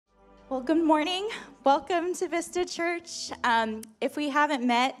Well, good morning. Welcome to Vista Church. If we haven't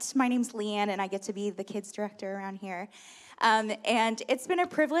met, my name's Leanne, and I get to be the kids director around here. And it's been a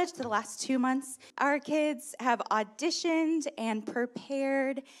privilege the last 2 months. Our kids have auditioned and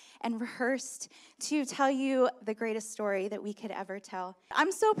prepared and rehearsed to tell you the greatest story that we could ever tell.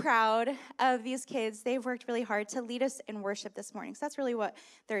 I'm so proud of these kids. They've worked really hard to lead us in worship this morning. So that's really what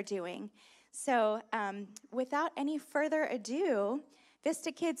they're doing. So without any further ado,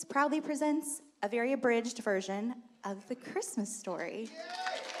 Vista Kids proudly presents a very abridged version of the Christmas story.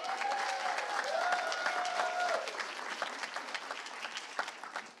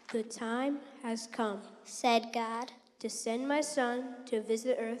 The time has come, said God, to send my son to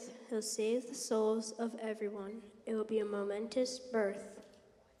visit earth. He'll save the souls of everyone. It will be a momentous birth.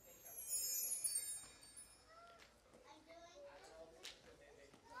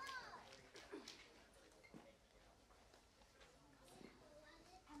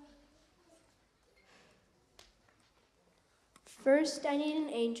 First, I need an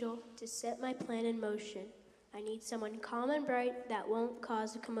angel to set my plan in motion. I need someone calm and bright that won't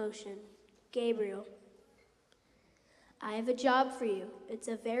cause a commotion. Gabriel. I have a job for you. It's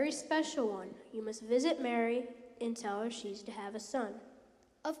a very special one. You must visit Mary and tell her she's to have a son.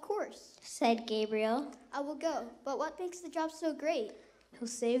 Of course, said Gabriel. I will go, but what makes the job so great? He'll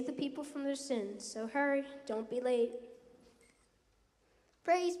save the people from their sins, so hurry, don't be late.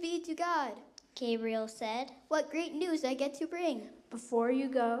 Praise be to God, Gabriel said. What great news I get to bring. Before you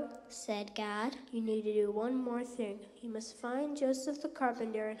go, said God, you need to do one more thing. You must find Joseph the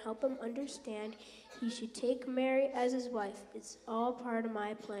carpenter and help him understand he should take Mary as his wife. It's all part of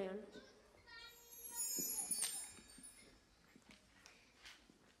my plan.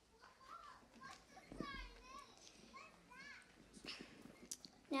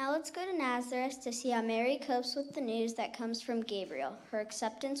 Now let's go to Nazareth to see how Mary copes with the news that comes from Gabriel. Her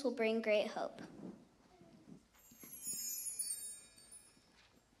acceptance will bring great hope.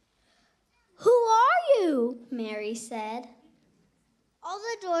 Who are you? Mary said. All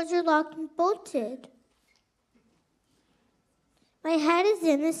the doors are locked and bolted. My head is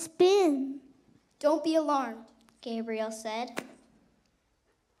in a spin. Don't be alarmed, Gabriel said.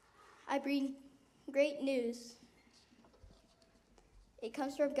 I bring great news. It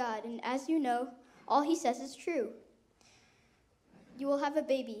comes from God, and as you know, all he says is true. You will have a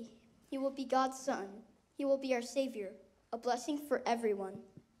baby. He will be God's son. He will be our Savior, a blessing for everyone.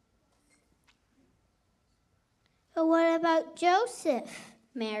 But what about Joseph?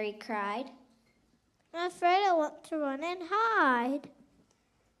 Mary cried. I'm afraid I want to run and hide.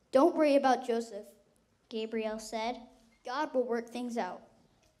 Don't worry about Joseph, Gabriel said. God will work things out.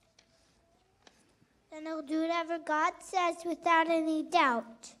 Then I'll do whatever God says without any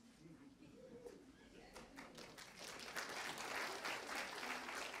doubt.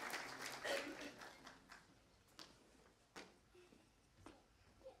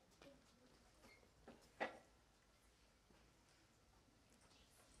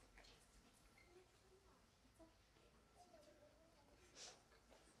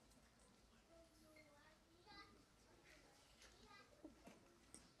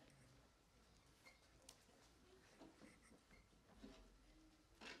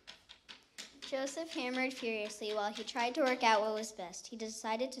 Joseph hammered furiously while he tried to work out what was best. He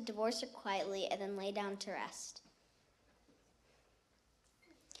decided to divorce her quietly and then lay down to rest.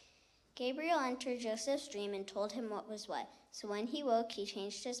 Gabriel entered Joseph's dream and told him what was what. So when he woke, he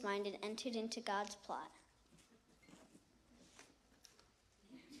changed his mind and entered into God's plot.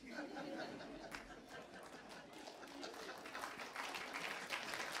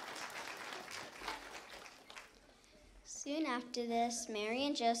 Soon after this, Mary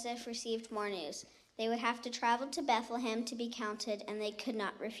and Joseph received more news. They would have to travel to Bethlehem to be counted, and they could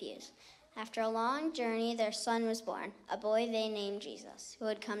not refuse. After a long journey, their son was born, a boy they named Jesus, who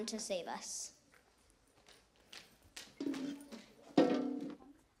had come to save us.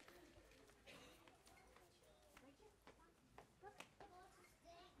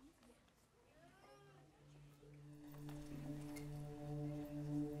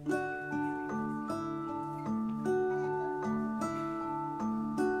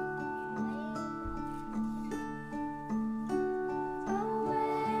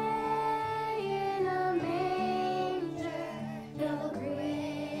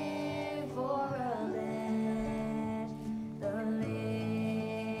 For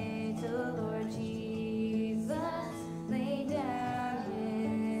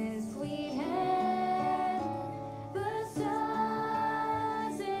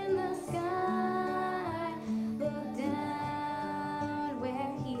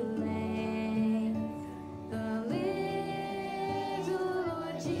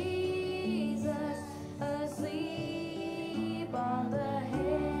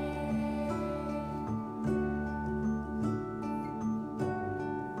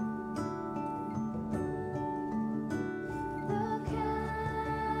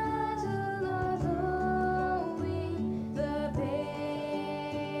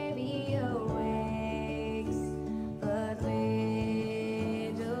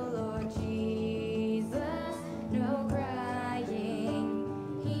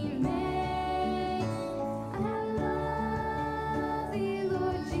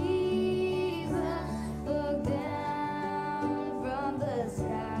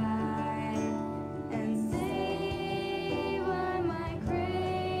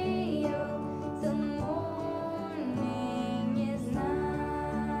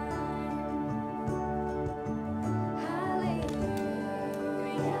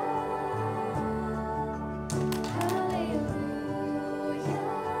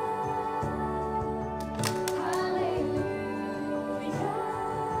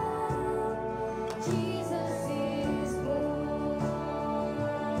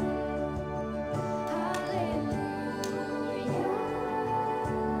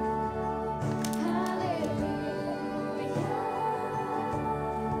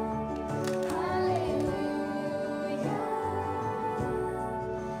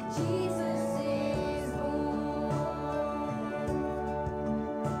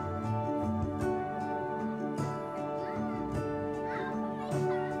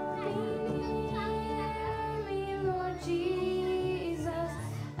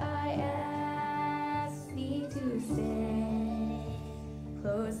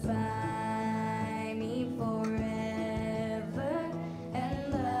goes by me forever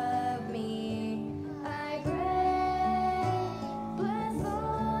and love me. I pray, bless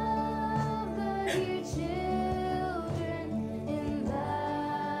all the dear children in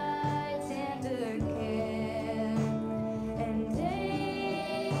thy tender care, and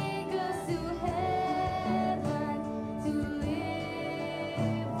take us to heaven to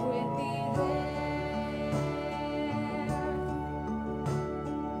live with thee there.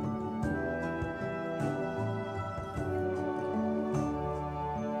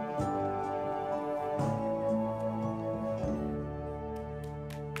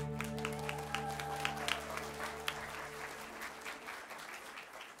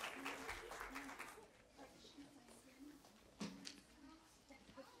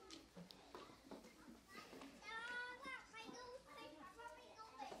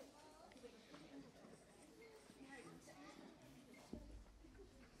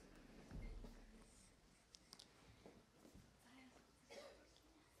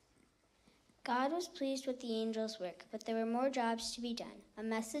 God was pleased with the angels' work, but there were more jobs to be done. A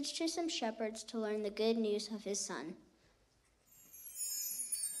message to some shepherds to learn the good news of his son.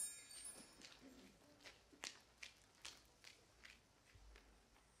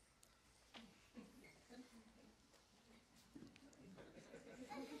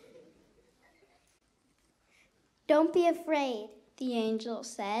 Don't be afraid. The angel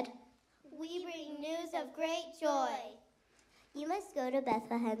said, We bring news of great joy. You must go to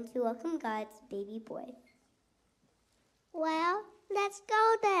Bethlehem to welcome God's baby boy. Well, let's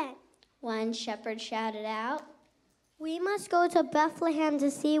go then. one shepherd shouted out. We must go to Bethlehem to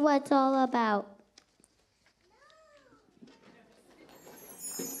see what it's all about.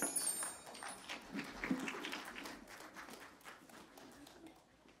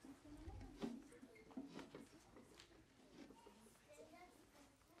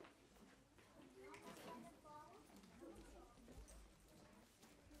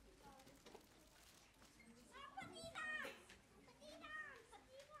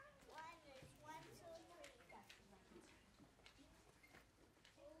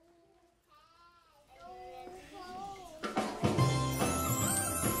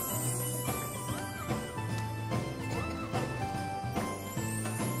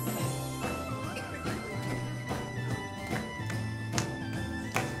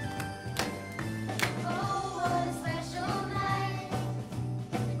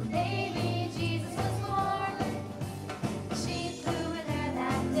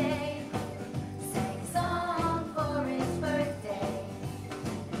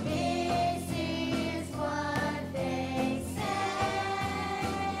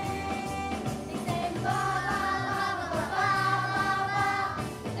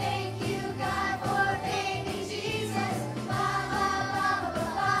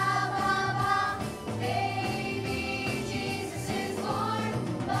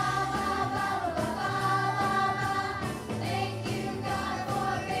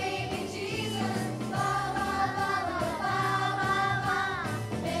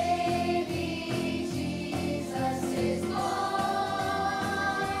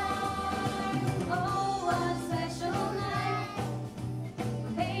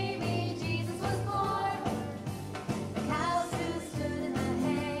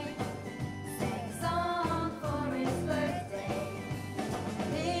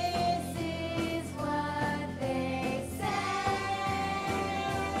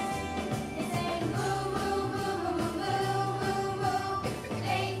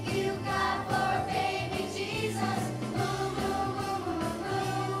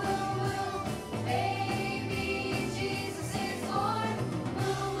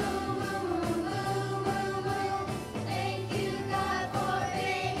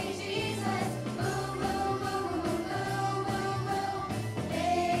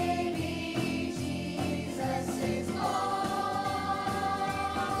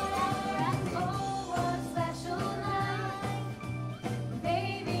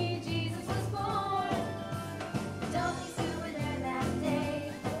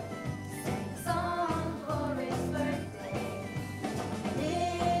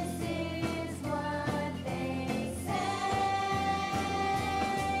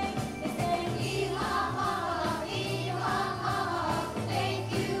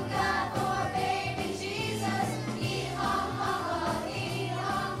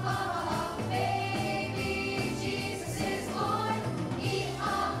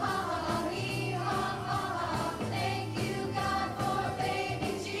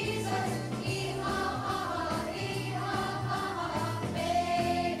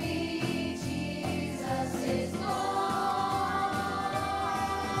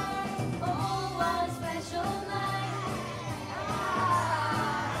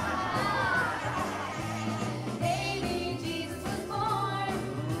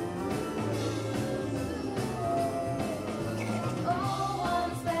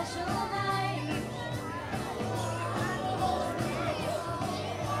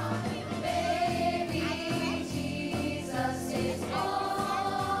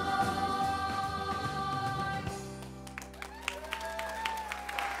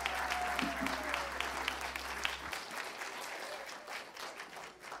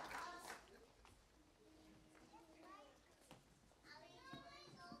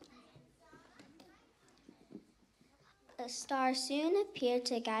 star soon appeared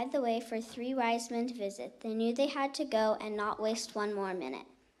to guide the way for 3 wise men to visit. They knew they had to go and not waste one more minute.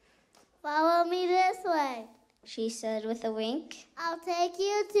 Follow me this way. She said with a wink. I'll take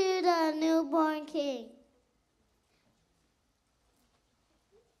you to the newborn king.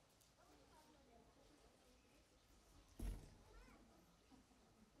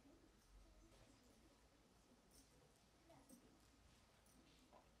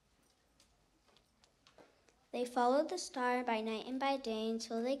 They followed the star by night and by day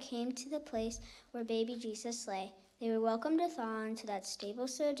until they came to the place where baby Jesus lay. They were welcomed with awe into that stable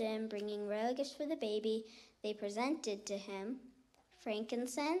so dim, bringing royal gifts for the baby. They presented to him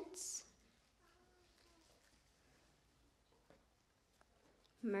frankincense,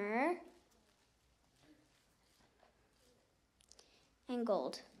 myrrh, and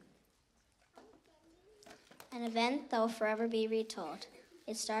gold. An event that will forever be retold.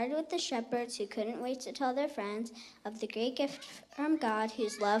 It started with the shepherds who couldn't wait to tell their friends of the great gift from God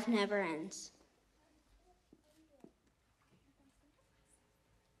whose love never ends.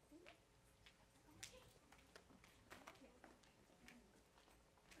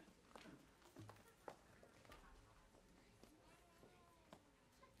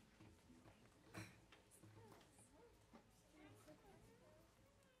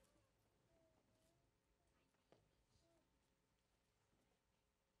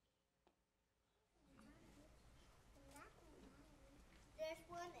 There's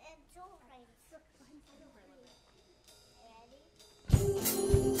one angel right.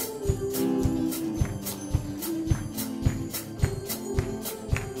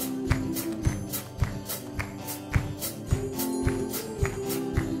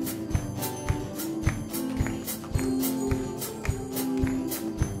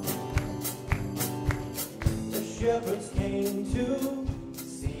 The shepherds came to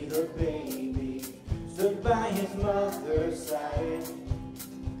see the baby, stood by his mother's side.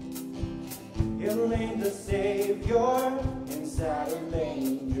 He'll name the Savior inside a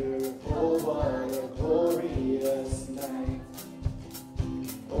manger. Oh, what a glorious night.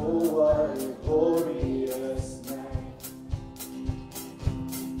 Oh, what a glorious night.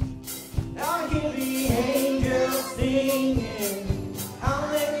 Now hear the angels singing,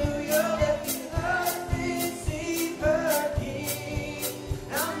 hallelujah, let the earth receive her King.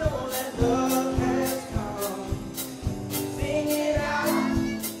 Now know that love has come. Sing it out,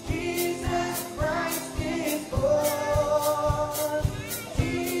 Jesus Christ is born.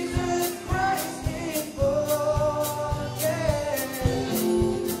 Jesus Christ is born, yeah.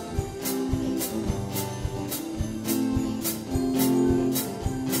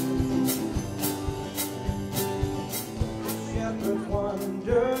 Shepherds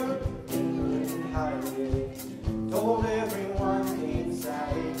wonder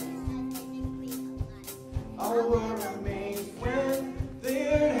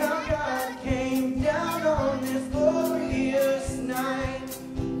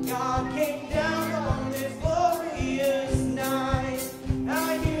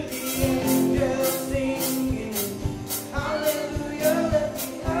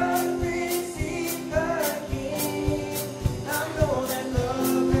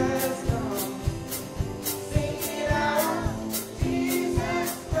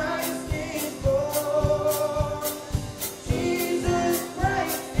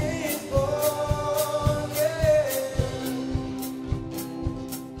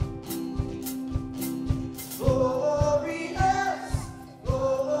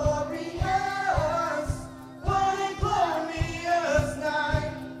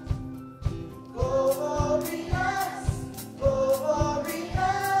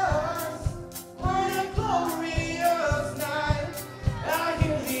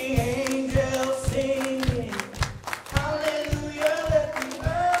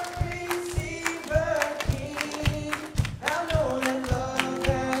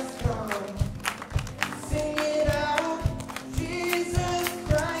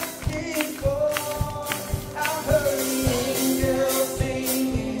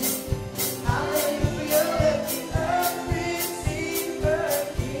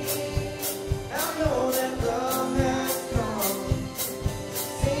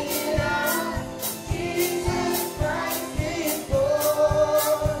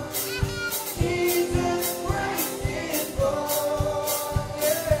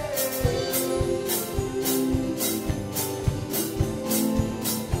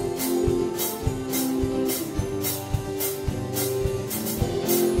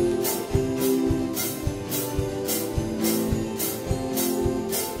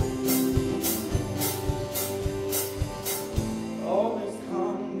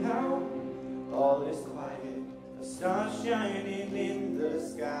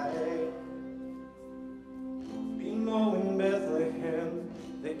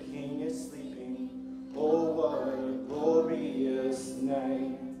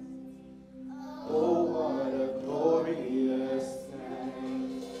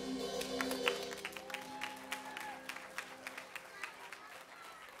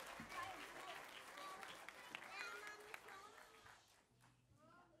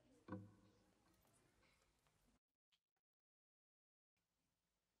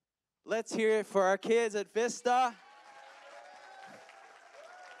Let's hear it for our kids at Vista.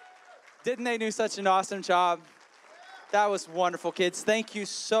 Didn't they do such an awesome job? That was wonderful, kids. Thank you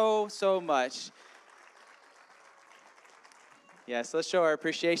so, so much. Yes, let's show our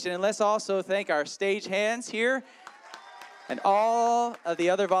appreciation. And let's also thank our stage hands here and all of the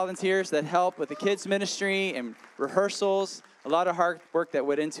other volunteers that help with the kids' ministry and rehearsals. A lot of hard work that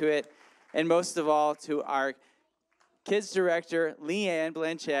went into it. And most of all, to our kids director, Leanne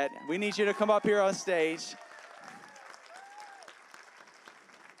Blanchett. We need you to come up here on stage.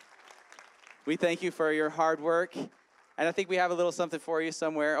 We thank you for your hard work. And I think we have a little something for you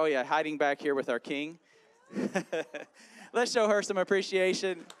somewhere. Oh, yeah, hiding back here with our king. Let's show her some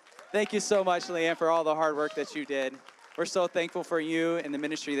appreciation. Thank you so much, Leanne, for all the hard work that you did. We're so thankful for you and the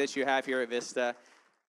ministry that you have here at Vista.